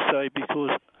what they say, because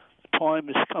time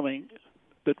is coming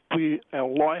that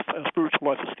our spiritual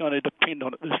life is going to depend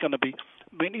on it. There's going to be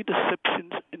many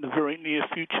deceptions in the very near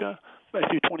future.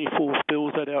 Matthew 24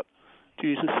 spells that out.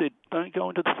 Jesus said, don't go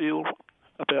into the field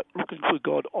about looking for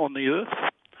God on the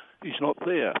earth. He's not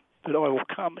there. But I will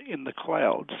come in the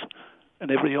clouds,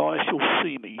 and every eye shall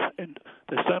see me. And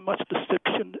there's so much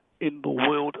deception in the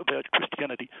world about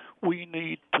Christianity. We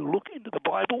need to look into the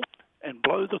Bible and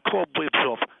blow the cobwebs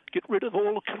off. Get rid of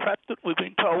all the crap that we've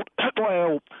been told by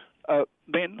our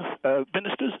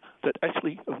ministers that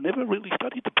actually have never really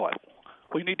studied the Bible.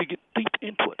 We need to get deep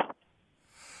into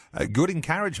it. Good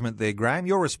encouragement there, Graham.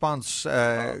 Your response,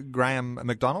 Graham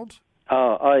McDonald?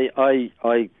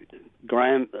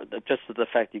 Graham, just the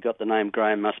fact you got the name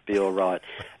Graham must be all right.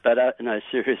 But no,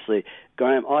 seriously,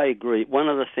 Graham, I agree. One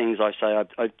of the things I say,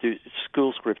 I do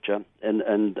school scripture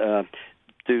and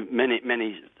do many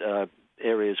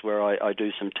areas where I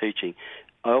do some teaching.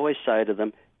 I always say to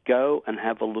them, go and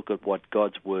have a look at what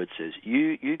God's Word says.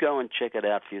 You go and check it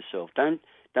out for yourself.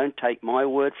 Don't take my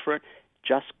word for it.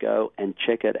 Just go and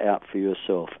check it out for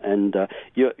yourself. And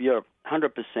you're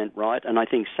 100% right. And I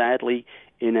think, sadly,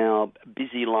 in our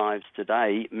busy lives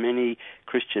today, many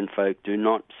Christian folk do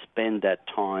not spend that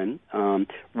time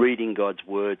reading God's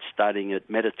Word, studying it,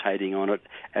 meditating on it,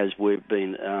 as we've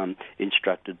been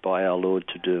instructed by our Lord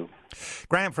to do.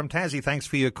 Graham from Tassie, thanks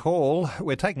for your call.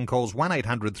 We're taking calls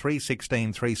 1-800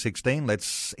 316 316.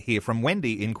 Let's hear from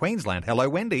Wendy in Queensland. Hello,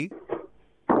 Wendy.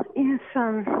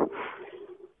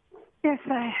 Yes,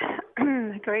 I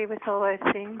agree with all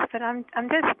those things, but I'm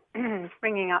just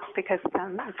bringing up because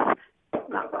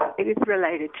it is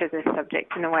related to the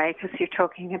subject in a way, because you're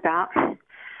talking about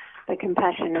the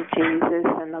compassion of Jesus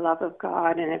and the love of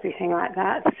God and everything like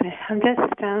that. So I'm just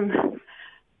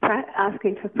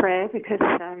asking for prayer because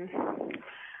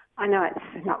I know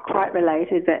it's not quite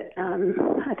related, but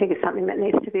I think it's something that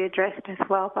needs to be addressed as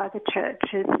well by the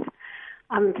churches.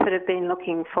 I've sort of been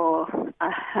looking for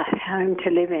a home to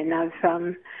live in. I've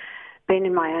been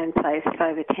in my own place for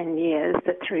over 10 years,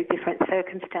 but through different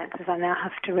circumstances I now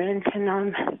have to rent, and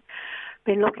I've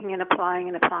been looking and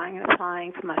applying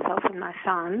for myself and my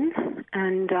son,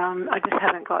 and I just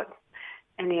haven't got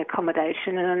any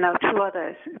accommodation. And I know 2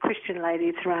 other Christian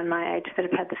ladies around my age that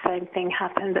have had the same thing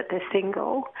happen, but they're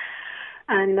single.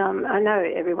 And I know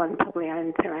everyone probably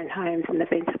owns their own homes and they've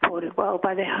been supported well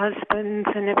by their husbands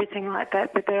and everything like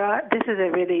that, but this is a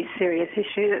really serious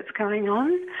issue that's going on.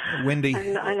 Wendy.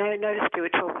 And I noticed you were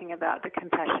talking about the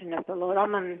compassion of the Lord.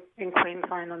 I'm in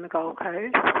Queensland on the Gold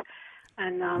Coast.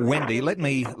 And, Wendy, let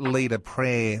me lead a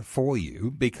prayer for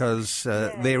you because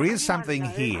there is something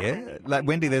here.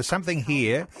 Wendy, there's something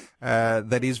here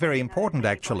that is very important,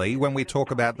 actually, when we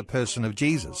talk about the person of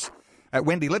Jesus.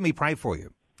 Wendy, let me pray for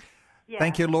you. Yeah.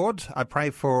 Thank you, Lord. I pray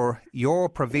for your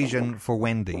provision for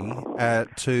Wendy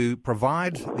to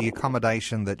provide the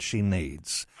accommodation that she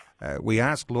needs. We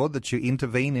ask, Lord, that you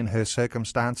intervene in her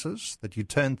circumstances, that you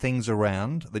turn things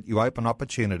around, that you open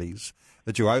opportunities,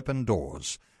 that you open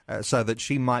doors, so that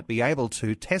she might be able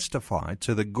to testify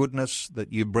to the goodness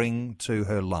that you bring to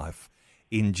her life.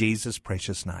 In Jesus'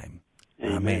 precious name.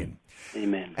 Amen.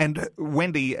 Amen. And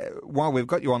Wendy, while we've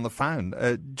got you on the phone,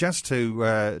 just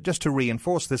to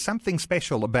reinforce, there's something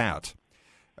special about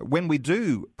when we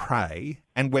do pray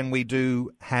and when we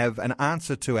do have an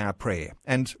answer to our prayer.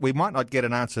 And we might not get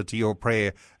an answer to your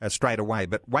prayer straight away,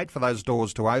 but wait for those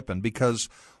doors to open, because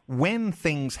when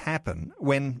things happen,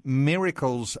 when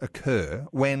miracles occur,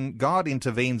 when God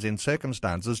intervenes in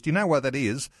circumstances, do you know what that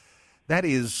is? That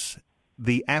is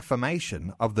the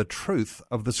affirmation of the truth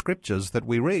of the scriptures that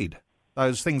we read.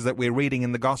 Those things that we're reading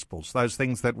in the Gospels, those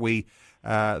things that we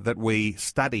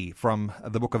study from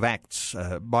the book of Acts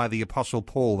by the Apostle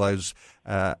Paul, those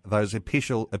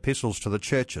epistles to the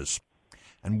churches.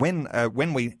 And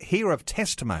when we hear of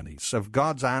testimonies of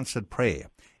God's answered prayer,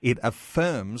 it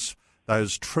affirms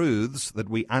those truths that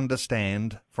we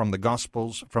understand from the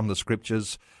Gospels, from the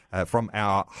Scriptures, from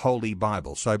our Holy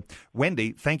Bible. So,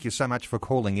 Wendy, thank you so much for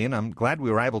calling in. I'm glad we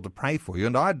were able to pray for you,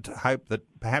 and I'd hope that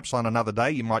perhaps on another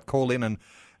day you might call in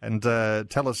and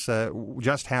tell us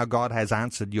just how God has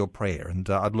answered your prayer, and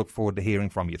I'd look forward to hearing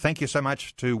from you. Thank you so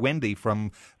much to Wendy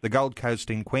from the Gold Coast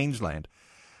in Queensland.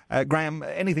 Graham,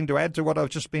 anything to add to what I've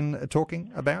just been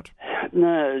talking about?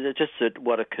 No, just that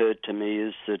what occurred to me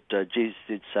is that Jesus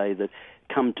did say that,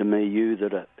 "Come to me, you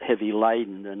that are heavy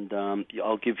laden, and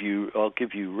I'll give you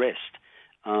rest."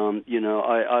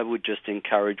 I would just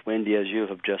encourage Wendy, as you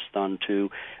have just done,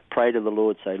 to pray to the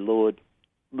Lord. Say, Lord,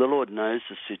 the Lord knows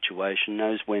the situation,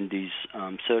 knows Wendy's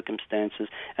circumstances,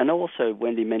 and also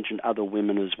Wendy mentioned other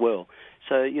women as well.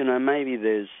 So, maybe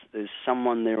there's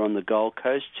someone there on the Gold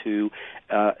Coast who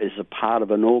is a part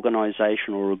of an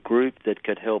organisation or a group that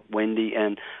could help Wendy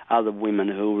and other women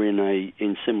who are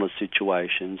in similar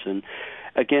situations. And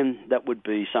again, that would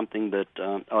be something that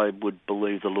I would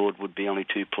believe the Lord would be only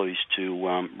too pleased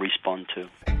to respond to.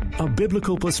 A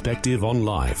biblical perspective on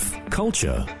life,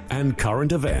 culture, and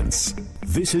current events.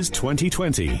 This is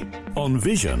 2020 on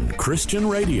Vision Christian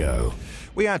Radio.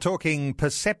 We are talking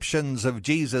perceptions of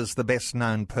Jesus, the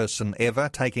best-known person ever,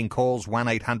 taking calls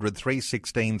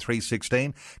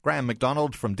 1-800-316-316. Graham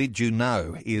McDonald from Did You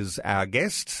Know is our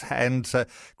guest. And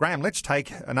Graham, let's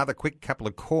take another quick couple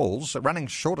of calls, running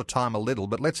short of time a little,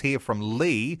 but let's hear from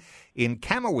Lee in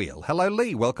Camberwell. Hello,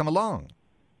 Lee. Welcome along.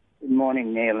 Good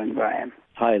morning, Neil and Graham.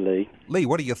 Hi, Lee. Lee,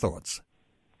 what are your thoughts?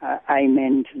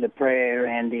 Amen to the prayer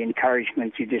and the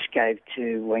encouragement you just gave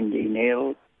to Wendy,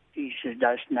 Neil. Jesus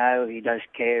does know, he does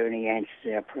care, and he answers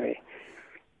our prayer.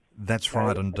 That's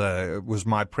right, and it was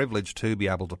my privilege to be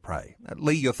able to pray.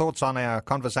 Lee, your thoughts on our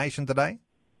conversation today?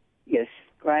 Yes,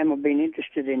 Graham, I've been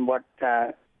interested in what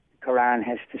the Quran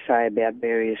has to say about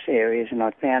various areas, and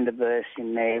I found a verse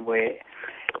in there where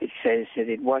it says that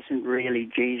it wasn't really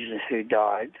Jesus who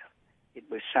died, it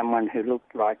was someone who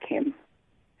looked like him.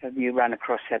 Have you run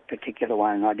across that particular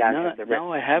one? I don't have the reference.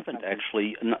 No, I haven't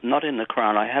actually. Not in the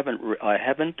Quran. I haven't.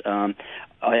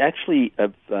 I actually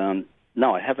have.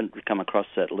 No, I haven't come across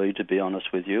that, Lee. To be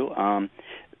honest with you,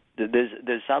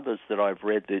 there's others that I've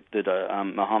read that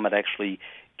Muhammad actually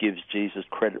gives Jesus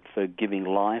credit for giving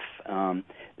life.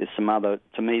 There's some other.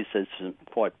 To me, there's some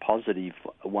quite positive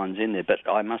ones in there, but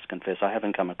I must confess I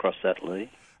haven't come across that,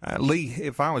 Lee. Lee,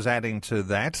 if I was adding to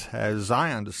that, as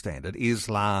I understand it,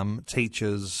 Islam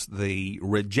teaches the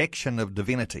rejection of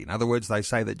divinity. In other words, they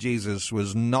say that Jesus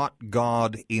was not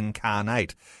God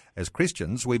incarnate. As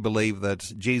Christians, we believe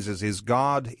that Jesus is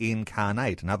God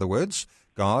incarnate. In other words,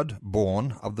 God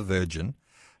born of the Virgin.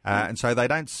 And so they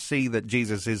don't see that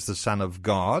Jesus is the Son of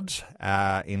God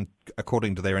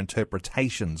according to their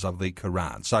interpretations of the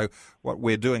Quran. So what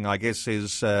we're doing, I guess,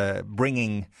 is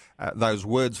bringing those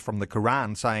words from the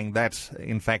Quran, saying that,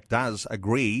 in fact, does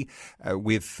agree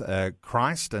with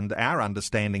Christ and our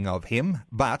understanding of him,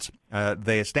 but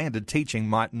their standard teaching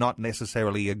might not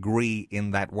necessarily agree in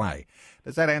that way.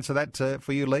 Does that answer that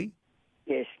for you, Lee?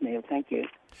 Yes, Neil, thank you.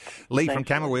 Lee from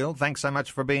Camberwell, thanks so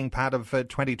much for being part of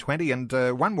 2020. And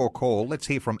one more call. Let's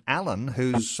hear from Alan,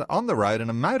 who's on the road in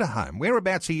a motorhome.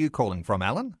 Whereabouts are you calling from,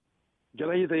 Alan?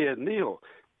 G'day there, Neil.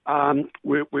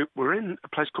 We're in a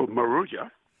place called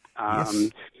Moruya, Yes.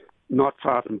 not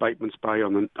far from Bateman's Bay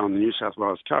on the New South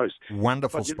Wales coast.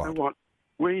 Wonderful But you spot. know what?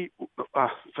 We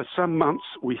for some months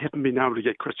we haven't been able to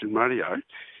get Christian radio,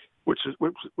 which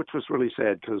was really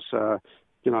sad because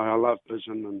I love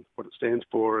Vision and what it stands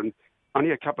for. And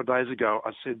only a couple of days ago,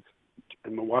 I said,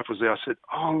 and my wife was there. I said,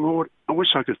 "Oh Lord, I wish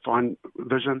I could find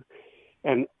Vision."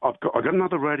 And I got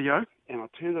another radio, and I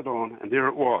turned it on, and there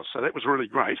it was. So that was really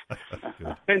great.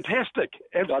 Fantastic.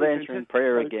 God answering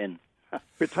prayer again.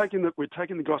 We're taking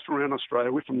the gospel around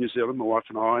Australia. We're from New Zealand, my wife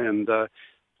and I, and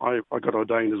I got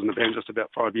ordained as an evangelist about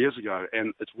 5 years ago,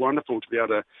 and it's wonderful to be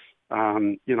able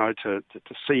to,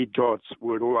 to see God's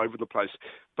word all over the place.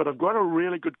 But I've got a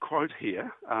really good quote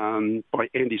here by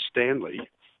Andy Stanley,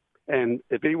 and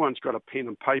if anyone's got a pen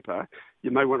and paper,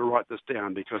 you may want to write this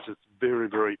down because it's very,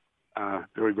 very,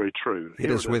 very, very true.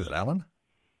 Hit us with it, Alan.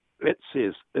 It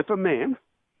says, if a man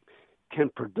can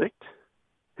predict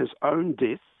his own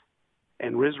death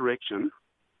and resurrection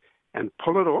and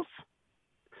pull it off,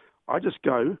 I just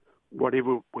go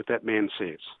whatever what that man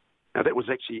says. Now, that was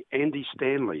actually Andy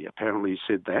Stanley apparently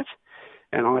said that,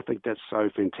 and I think that's so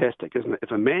fantastic, isn't it?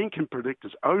 If a man can predict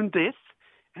his own death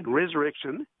and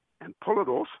resurrection and pull it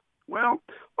off, well,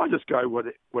 I just go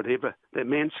whatever that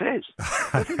man says.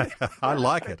 I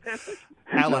like it.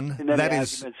 Alan, that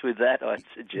is... arguments with that, I'd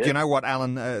suggest. Do you know what,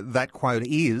 Alan? That quote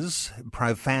is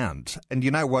profound. And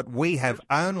you know what? We have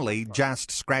only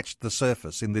just scratched the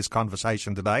surface in this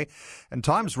conversation today. And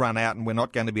time's run out and we're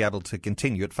not going to be able to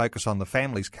continue it, focus on the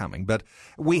families coming. But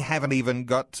we haven't even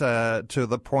got to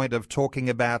the point of talking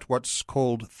about what's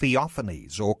called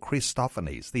theophanies or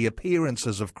Christophanies, the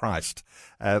appearances of Christ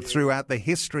throughout the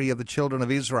history of the children of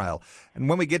Israel. And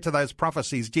when we get to those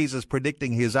prophecies, Jesus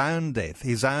predicting his own death,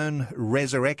 his own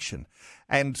resurrection.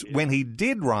 And when he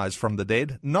did rise from the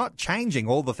dead, not changing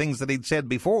all the things that he'd said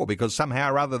before, because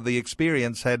somehow or other the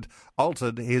experience had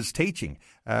altered his teaching.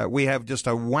 We have just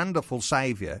a wonderful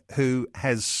Saviour who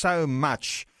has so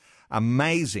much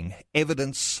amazing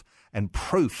evidence and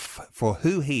proof for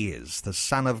who he is, the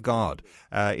Son of God.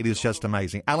 It is just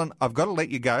amazing. Alan, I've got to let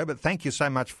you go, but thank you so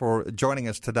much for joining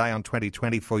us today on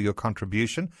 2020 for your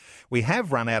contribution. We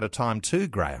have run out of time too,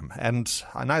 Graham, and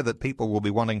I know that people will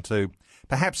be wanting to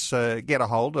perhaps get a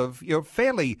hold of your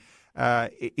fairly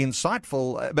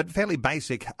insightful but fairly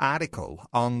basic article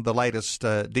on the latest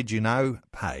Did You Know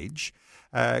page.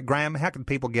 Graham, how can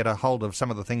people get a hold of some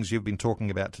of the things you've been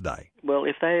talking about today? Well,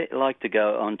 if they like to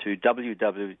go on to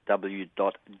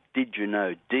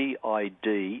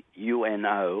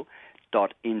www.diduno.info,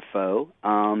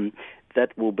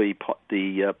 that will be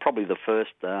probably the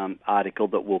first article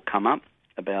that will come up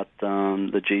about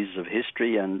the Jesus of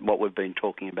history and what we've been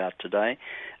talking about today.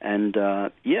 And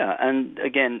and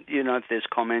again, if there's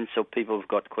comments or people have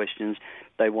got questions,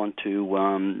 they want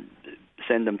to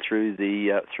send them through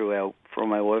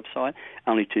from our website.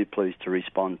 Only too pleased to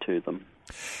respond to them.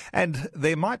 And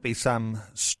there might be some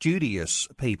studious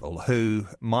people who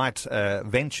might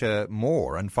venture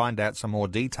more and find out some more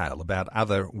detail about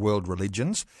other world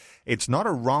religions. It's not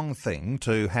a wrong thing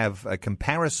to have a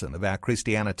comparison of our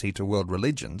Christianity to world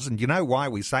religions. And you know why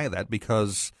we say that?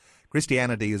 Because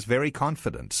Christianity is very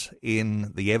confident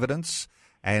in the evidence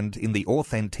and in the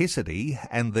authenticity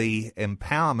and the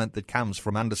empowerment that comes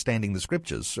from understanding the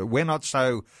Scriptures. We're not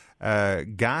so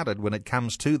guarded when it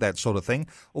comes to that sort of thing,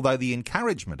 although the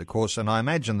encouragement, of course, and I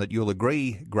imagine that you'll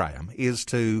agree, Graham, is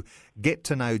to get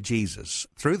to know Jesus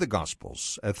through the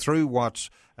Gospels, through what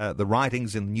the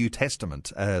writings in the New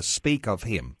Testament speak of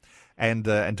him, and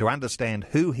to understand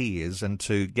who he is and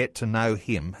to get to know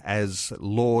him as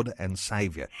Lord and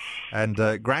Saviour.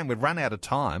 And Graham, we've run out of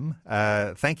time.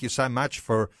 Thank you so much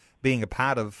for being a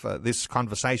part of this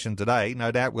conversation today. No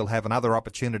doubt we'll have another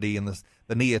opportunity in the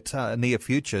near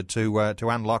future to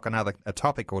unlock another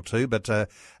topic or two. But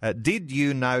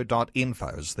didyouknow.info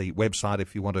is the website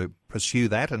if you want to pursue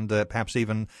that, and perhaps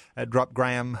even drop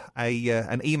Graham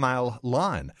an email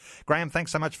line. Graham,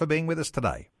 thanks so much for being with us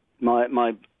today.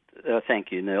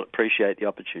 Thank you, Neil. Appreciate the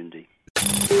opportunity.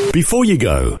 Before you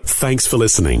go, thanks for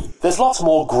listening. There's lots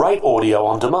more great audio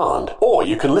on demand, or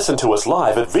you can listen to us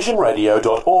live at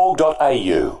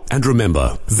visionradio.org.au. And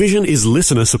remember, Vision is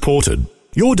listener supported.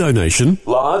 Your donation,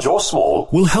 large or small,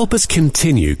 will help us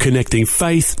continue connecting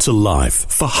faith to life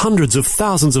for hundreds of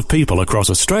thousands of people across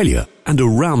Australia and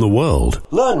around the world.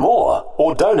 Learn more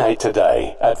or donate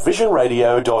today at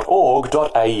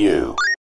visionradio.org.au.